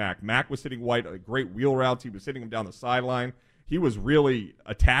for Mac. Mac was hitting White great wheel routes. He was hitting him down the sideline. He was really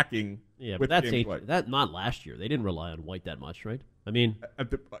attacking. Yeah, with but James White. that not last year. They didn't rely on White that much, right? I mean,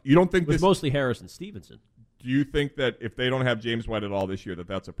 you don't think it was mostly Harris and Stevenson. Do you think that if they don't have James White at all this year,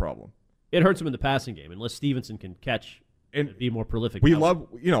 that's a problem? It hurts him in the passing game unless Stevenson can catch and be more prolific. We love,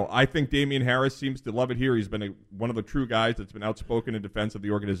 I think Damian Harris seems to love it here. He's been one of the true guys that's been outspoken in defense of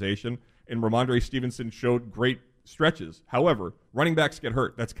the organization. And Ramondre Stevenson showed great stretches. However, running backs get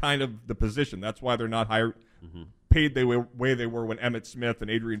hurt. That's kind of the position. That's why they're not paid the way they were when Emmitt Smith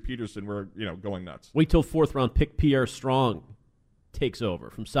and Adrian Peterson were, going nuts. Wait till fourth-round pick Pierre Strong takes over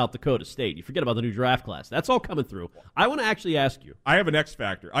from South Dakota State. You forget about the new draft class. That's all coming through. I want to actually ask you. I have an X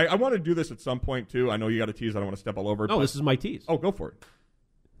factor. I want to do this at some point, too. I know you got a tease. I don't want to step all over it. No, this is my tease. Oh, go for it.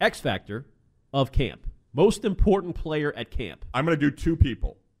 X factor of camp. Most important player at camp. I'm going to do 2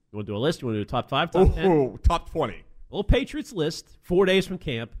 people. You want to do a list? You want to do a top 5, top 10? Oh, top 20. Well, Patriots list, 4 days from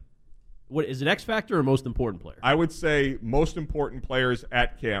camp. What is it, X factor or most important player? I would say most important players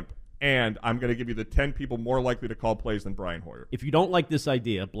at camp, and I'm going to give you the 10 people more likely to call plays than Brian Hoyer. If you don't like this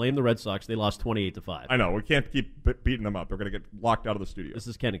idea, blame the Red Sox. They lost 28-5. I know. We can't keep beating them up. They're going to get locked out of the studio. This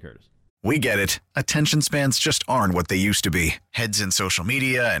is Kenny Curtis. We get it. Attention spans just aren't what they used to be. Heads in social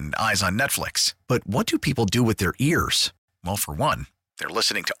media and eyes on Netflix. But what do people do with their ears? Well, for one, they're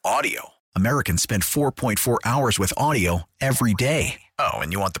listening to audio. Americans spend 4.4 hours with audio every day. Oh,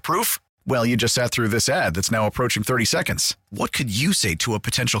 and you want the proof? Well, you just sat through this ad that's now approaching 30 seconds. What could you say to a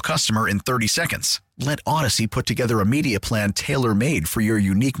potential customer in 30 seconds? Let Odyssey put together a media plan tailor-made for your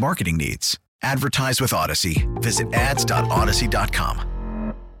unique marketing needs. Advertise with Odyssey. Visit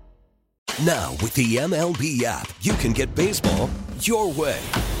ads.odyssey.com. Now, with the MLB app, you can get baseball your way.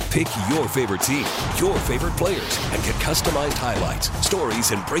 Pick your favorite team, your favorite players, and get customized highlights,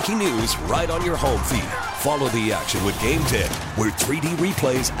 stories, and breaking news right on your home feed. Follow the action with Game Day, where 3D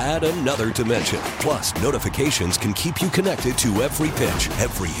replays add another dimension. Plus, notifications can keep you connected to every pitch,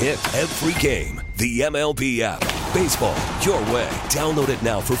 every hit, every game. The MLB app. Baseball your way. Download it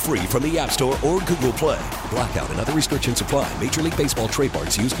now for free from the App Store or Google Play. Blackout and other restrictions apply. Major League Baseball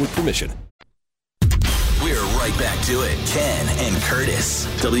trademarks used with permission. We're right back to it. Ken and Curtis.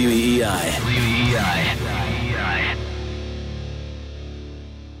 WEEI.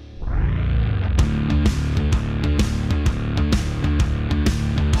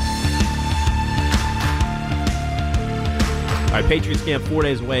 All right, Patriots camp 4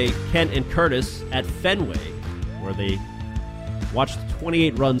 days away. Ken and Curtis at Fenway, where they watched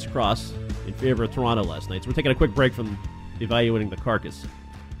 28 runs cross in favor of Toronto last night. So we're taking a quick break from evaluating the carcass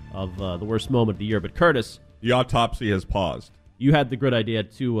of the worst moment of the year. But Curtis, the autopsy has paused. You had the good idea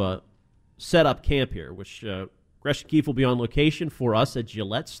to set up camp here, which Gresh and Keefe will be on location for us at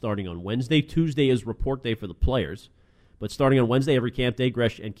Gillette starting on Wednesday. Tuesday is report day for the players. But starting on Wednesday, every camp day,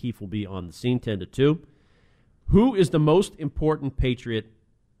 Gresh and Keefe will be on the scene 10 to 2. Who is the most important Patriot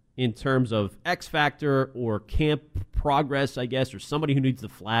in terms of X factor or camp progress, I guess, or somebody who needs to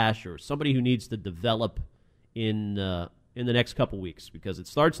flash or somebody who needs to develop in the next couple weeks? Because it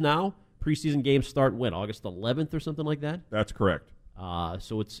starts now. Preseason games start when? August 11th or something like that? That's correct.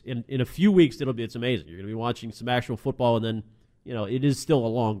 So it's in a few weeks. It's amazing. You're going to be watching some actual football, and then it is still a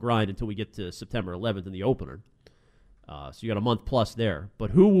long grind until we get to September 11th in the opener. So you got a month plus there. But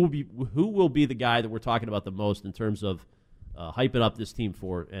who will be the guy that we're talking about the most in terms of hyping up this team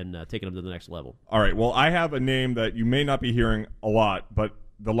for and taking them to the next level? All right. Well, I have a name that you may not be hearing a lot, but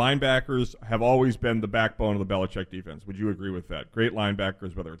the linebackers have always been the backbone of the Belichick defense. Would you agree with that? Great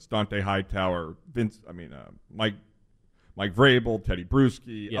linebackers, whether it's Dante Hightower, Mike Vrabel, Teddy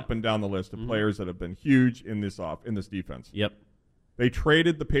Bruschi, up and down the list of players that have been huge in this defense. Yep.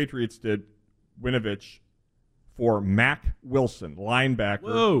 The Patriots did Winovich for Mac Wilson,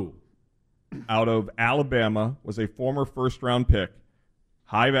 linebacker out of Alabama, was a former first-round pick.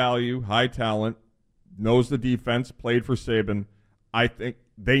 High value, high talent, knows the defense, played for Saban. I think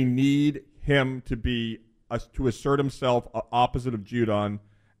they need him to assert himself opposite of Judon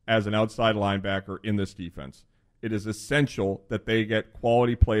as an outside linebacker in this defense. It is essential that they get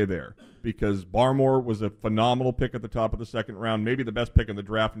quality play there because Barmore was a phenomenal pick at the top of the second round, maybe the best pick in the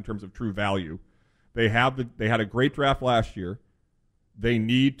draft in terms of true value. They had a great draft last year. They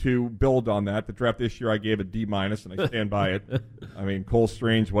need to build on that. The draft this year I gave a D-, and I stand by it. I mean, Cole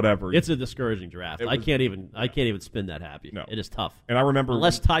Strange, whatever. It's a discourage draft. I can't even spin that happy. No. It is tough. And I remember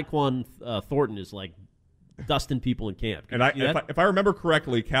unless Tyquan Thornton is like dusting people in camp. And if I remember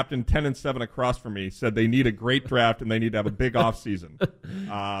correctly, Captain 10-7 across from me said they need a great draft and they need to have a big offseason.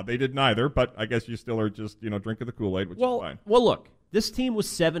 They did neither, but I guess you still are just drinking the Kool-Aid, which is fine. Well, look, this team was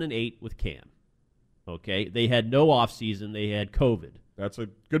 7-8 with Cam. Okay, they had no offseason. They had COVID. That's a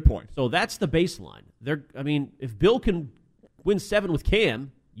good point. So that's the baseline. If Bill can win 7 with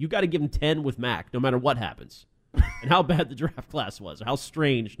Cam, you got to give him 10 with Mac, no matter what happens. And how bad the draft class was, or how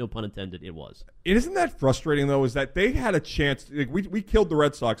strange, no pun intended, it was. Isn't that frustrating, though, is that they had a chance. We killed the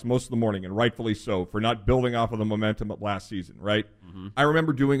Red Sox most of the morning, and rightfully so, for not building off of the momentum of last season, right? Mm-hmm. I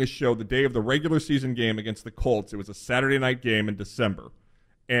remember doing a show the day of the regular season game against the Colts. It was a Saturday night game in December,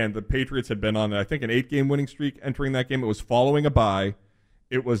 and the Patriots had been on, I think, an 8-game winning streak entering that game. It was following a bye.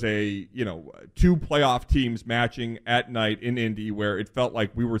 It was a 2 playoff teams matching at night in Indy, where it felt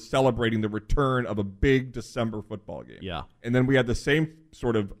like we were celebrating the return of a big December football game. Yeah. And then we had the same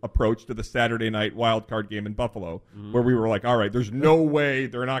sort of approach to the Saturday night wild card game in Buffalo, where we were like, all right, there's no way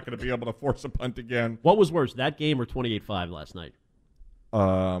they're not going to be able to force a punt again. What was worse, that game or 28-5 last night?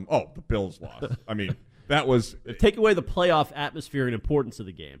 The Bills lost. I mean, that was... Take away the playoff atmosphere and importance of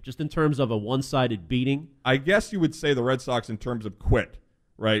the game, just in terms of a one-sided beating. I guess you would say the Red Sox in terms of quit.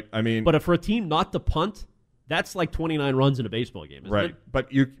 Right, I mean, but for a team not to punt, that's like 29 runs in a baseball game, isn't it? But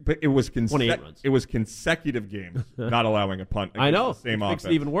it was 28 runs. It was consecutive games not allowing a punt. I know. The same offense.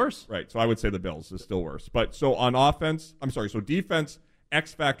 Makes it even worse. Right. So I would say the Bills is still worse. But so on offense, so defense,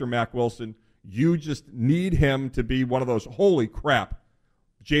 X factor, Mac Wilson. You just need him to be one of those holy crap,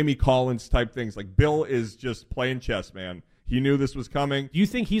 Jamie Collins type things. Like Bill is just playing chess, man. He knew this was coming. Do you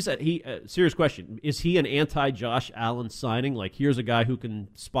think serious question, is he an anti-Josh Allen signing? Like, here's a guy who can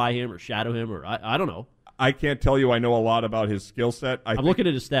spy him or shadow him, or I don't know. I can't tell you I know a lot about his skill set. I'm looking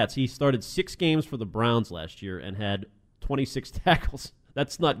at his stats. He started 6 games for the Browns last year and had 26 tackles.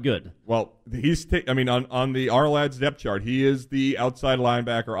 That's not good. Well, he's on the Ourlads depth chart, he is the outside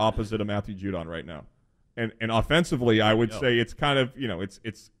linebacker opposite of Matthew Judon right now. And offensively, I would say it's kind of,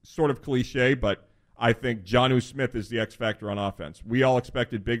 it's sort of cliche, but I think Jonnu Smith is the X factor on offense. We all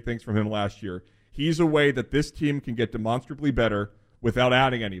expected big things from him last year. He's a way that this team can get demonstrably better without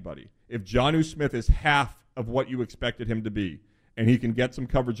adding anybody. If Jonnu Smith is half of what you expected him to be, and he can get some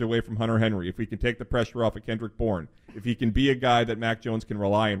coverage away from Hunter Henry, if we can take the pressure off of Kendrick Bourne, if he can be a guy that Mac Jones can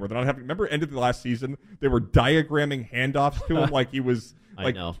rely on, where they're not having. Remember, end of the last season, they were diagramming handoffs to him like he was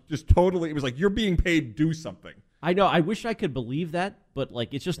just totally. It was like, you're being paid, do something. I know. I wish I could believe that, but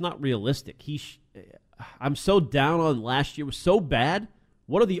it's just not realistic. I'm so down on last year. It was so bad.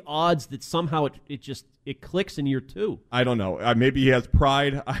 What are the odds that somehow it clicks in year 2? I don't know. Maybe he has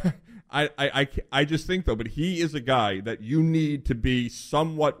pride. I just think though, but he is a guy that you need to be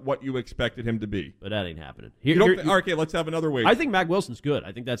somewhat what you expected him to be. But that ain't happening. Okay, let's have another way. I think Mac Wilson's good.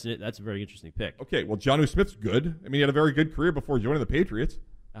 I think that's a very interesting pick. Okay, well, Jonnu Smith's good. I mean, he had a very good career before joining the Patriots.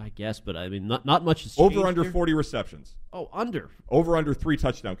 I guess, but I mean, not much has changed. Over under here. 40 receptions. Oh, under. Over under 3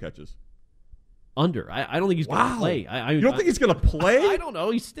 touchdown catches. Under. I don't think he's going to play. You don't think he's going to play? I don't know.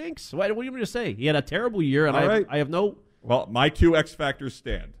 He stinks. What do you want me to say? He had a terrible year, and I have no. Well, my 2 X factors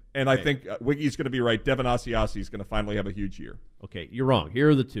stand, and I think Wiggy's going to be right. Devin Asiasi is going to finally have a huge year. Okay, you're wrong.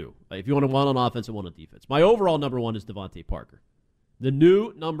 Here are the 2. If you want one on offense and one on defense, my overall number 1 is Devontae Parker, the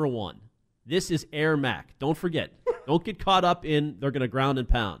new number 1. This is Air Mac. Don't forget. Don't get caught up in they're going to ground and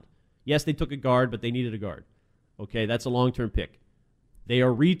pound. Yes, they took a guard, but they needed a guard. Okay, that's a long-term pick. They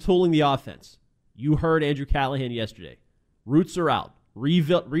are retooling the offense. You heard Andrew Callahan yesterday. Roots are out.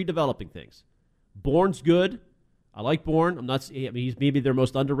 Redeveloping things. Bourne's good. I like Bourne. He's maybe their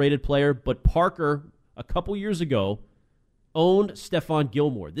most underrated player, but Parker, a couple years ago, owned Stephon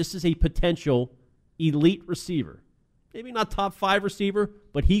Gilmore. This is a potential elite receiver. Maybe not top 5 receiver,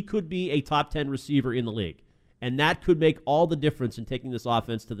 but he could be a top 10 receiver in the league. And that could make all the difference in taking this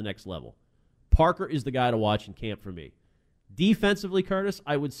offense to the next level. Parker is the guy to watch in camp for me. Defensively, Curtis,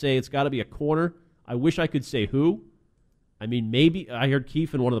 I would say it's got to be a corner. I wish I could say who. I mean, maybe I heard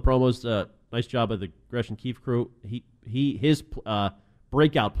Keefe in one of the promos. Nice job of the Gresham Keefe crew. His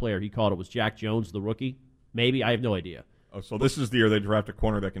breakout player, he called it, was Jack Jones, the rookie. Maybe. I have no idea. Oh, so this is the year they draft a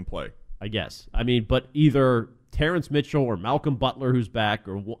corner that can play. I guess. I mean, but either Terrence Mitchell or Malcolm Butler, who's back,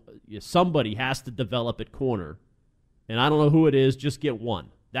 or somebody has to develop at corner. And I don't know who it is. Just get one.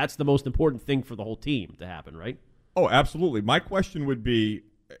 That's the most important thing for the whole team to happen, right? Oh, absolutely. My question would be,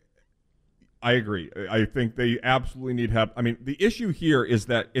 I agree. I think they absolutely need help. I mean, the issue here is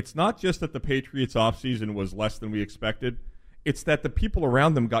that it's not just that the Patriots' offseason was less than we expected. It's that the people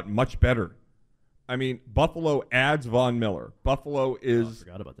around them got much better. I mean, Buffalo adds Von Miller. Buffalo is... I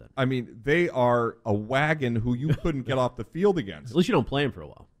forgot about that. I mean, they are a wagon who you couldn't get off the field against. At least you don't play him for a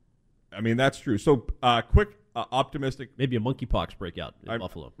while. I mean, that's true. So, quick, optimistic... Maybe a monkeypox breakout in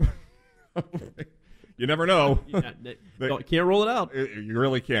Buffalo. You never know. Can't roll it out. You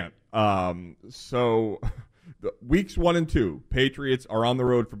really can't. So, Weeks 1 and 2, Patriots are on the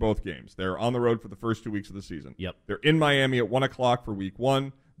road for both games. They're on the road for the first 2 weeks of the season. Yep. They're in Miami at 1 o'clock for week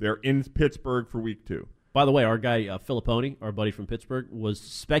 1. They're in Pittsburgh for week 2. By the way, our guy Filipponi, our buddy from Pittsburgh, was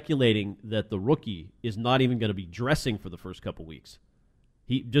speculating that the rookie is not even going to be dressing for the first couple weeks.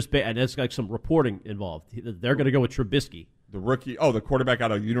 And there's like some reporting involved. They're going to go with Trubisky. The rookie, the quarterback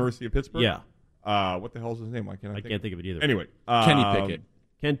out of University of Pittsburgh? Yeah. What the hell's his name? I can't think of it either. Anyway. Kenny Pickett.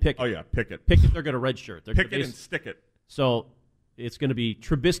 Ken Pickett. Oh, yeah, Pickett. Pickett, they're going to redshirt. Pick it and stick it. So it's going to be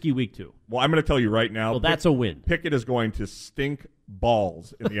Trubisky week 2. Well, I'm going to tell you right now. Well, that's a win. Pickett is going to stink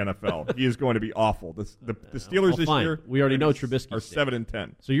balls in the NFL. He is going to be awful. The Steelers this year. We already know Trubisky are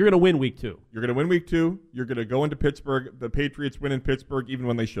 7-10. So you're going to win week 2. You're going to win week 2. You're going to go into Pittsburgh. The Patriots win in Pittsburgh even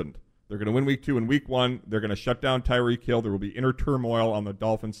when they shouldn't. They're going to win week 2 and week 1. They're going to shut down Tyreek Hill. There will be inner turmoil on the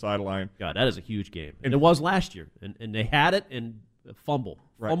Dolphins sideline. God, that is a huge game. And it was last year. And they had it and fumble.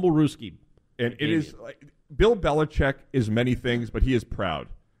 Right. Fumble Ruski. And it is Bill Belichick is many things, but he is proud.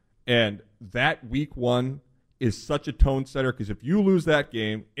 And that week 1 is such a tone setter because if you lose that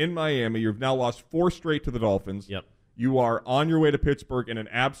game in Miami, you've now lost 4 straight to the Dolphins. Yep. You are on your way to Pittsburgh in an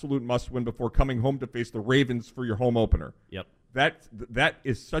absolute must-win before coming home to face the Ravens for your home opener. Yep. That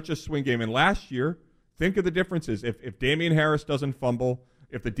is such a swing game. And last year, think of the differences. If Damian Harris doesn't fumble,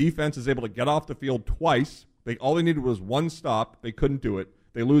 if the defense is able to get off the field twice, all they needed was 1 stop. They couldn't do it.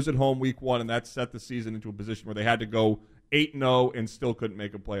 They lose at home week 1, and that set the season into a position where they had to go 8-0 and still couldn't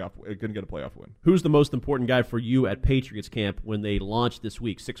get a playoff win. Who's the most important guy for you at Patriots camp when they launch this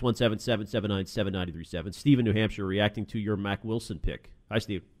week? 617-779-7937. Steve in New Hampshire reacting to your Mack Wilson pick. Hi,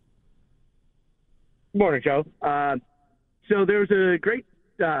 Steve. Good morning, Joe. So there was a great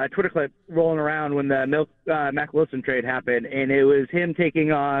Twitter clip rolling around when the Mack Wilson trade happened, and it was him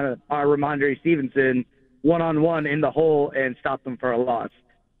taking on our Ramondre Stevenson one-on-one in the hole and stop them for a loss.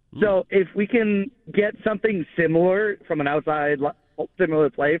 So if we can get something similar from similar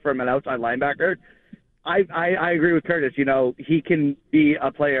play from an outside linebacker, I agree with Curtis. He can be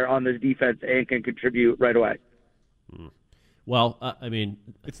a player on this defense and can contribute right away. Well,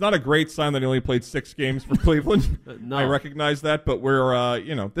 it's not a great sign that he only played 6 games for Cleveland. No. I recognize that, but we're,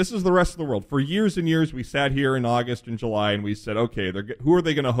 this is the rest of the world. For years and years, we sat here in August and July and we said, okay, who are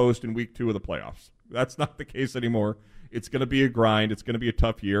they going to host in week 2 of the playoffs? That's not the case anymore. It's going to be a grind. It's going to be a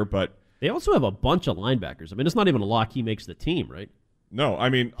tough year, but they also have a bunch of linebackers. It's not even a lock he makes the team, right? No,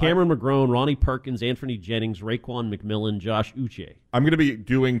 Cameron McGrone, Ronnie Perkins, Anthony Jennings, Raekwon McMillan, Josh Uche. I'm going to be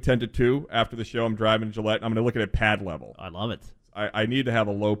doing 10 to 2 after the show. I'm driving to Gillette. I'm going to look at it pad level. I love it. I need to have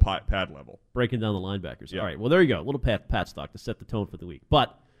a low pad level. Breaking down the linebackers. Yeah. All right, well, there you go. A little pat stock to set the tone for the week.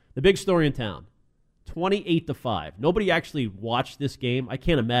 But the big story in town, 28-5. Nobody actually watched this game. I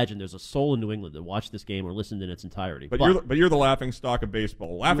can't imagine there's a soul in New England that watched this game or listened in its entirety. But you're the laughing stock of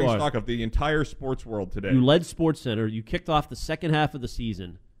baseball, laughing stock of the entire sports world today. You led SportsCenter. You kicked off the second half of the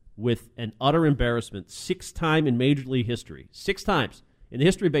season with an utter embarrassment, 6-time in Major League history. 6 times in the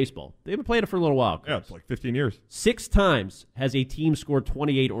history of baseball. They've been playing it for a little while. Yeah, it's like 15 years. 6 times has a team scored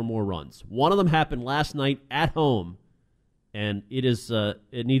 28 or more runs. One of them happened last night at home. And it needs to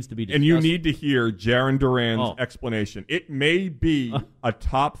be discussed. And you need to hear Jaron Duran's explanation. It may be a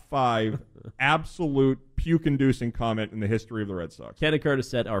top 5 absolute puke-inducing comment in the history of the Red Sox. Ken and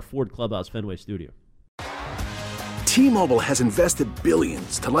Curtis at our Ford Clubhouse Fenway studio. T-Mobile has invested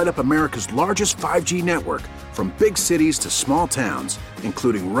billions to light up America's largest 5G network, from big cities to small towns,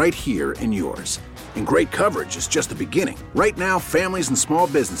 including right here in yours. And great coverage is just the beginning. Right now, families and small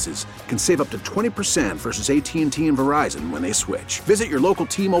businesses can save up to 20% versus AT&T and Verizon when they switch. Visit your local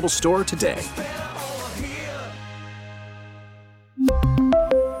T-Mobile store today.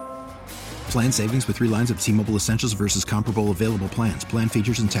 Plan savings with 3 lines of T-Mobile Essentials versus comparable available plans. Plan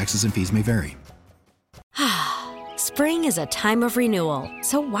features and taxes and fees may vary. Spring is a time of renewal,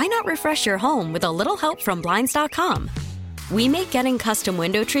 so why not refresh your home with a little help from Blinds.com? We make getting custom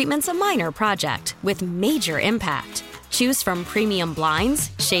window treatments a minor project with major impact. Choose from premium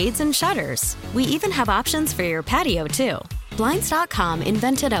blinds, shades, and shutters. We even have options for your patio, too. Blinds.com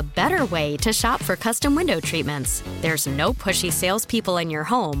invented a better way to shop for custom window treatments. There's no pushy salespeople in your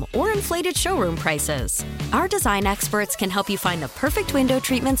home or inflated showroom prices. Our design experts can help you find the perfect window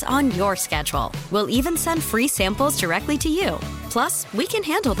treatments on your schedule. We'll even send free samples directly to you. Plus, we can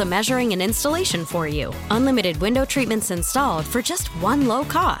handle the measuring and installation for you. Unlimited window treatments installed for just one low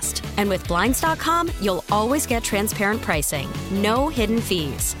cost. And with Blinds.com, you'll always get transparent pricing. No hidden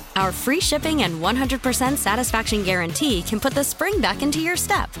fees. Our free shipping and 100% satisfaction guarantee can put the spring back into your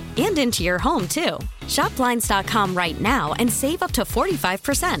step and into your home, too. Shop Blinds.com right now and save up to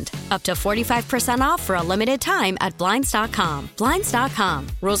 45%. Up to 45% off for a limited time at Blinds.com. Blinds.com.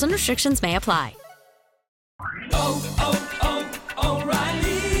 Rules and restrictions may apply.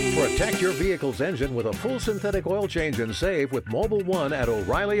 O'Reilly. Protect your vehicle's engine with a full synthetic oil change and save with Mobil 1 at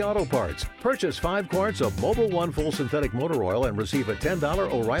O'Reilly Auto Parts. Purchase 5 quarts of Mobil 1 full synthetic motor oil and receive a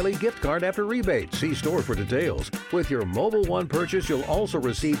 $10 O'Reilly gift card after rebate. See store for details. With your Mobil 1 purchase, you'll also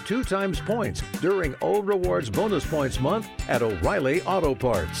receive 2 times points during O Rewards Bonus Points Month at O'Reilly Auto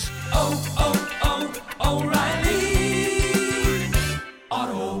Parts. O'Reilly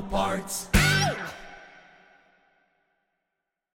Auto Parts.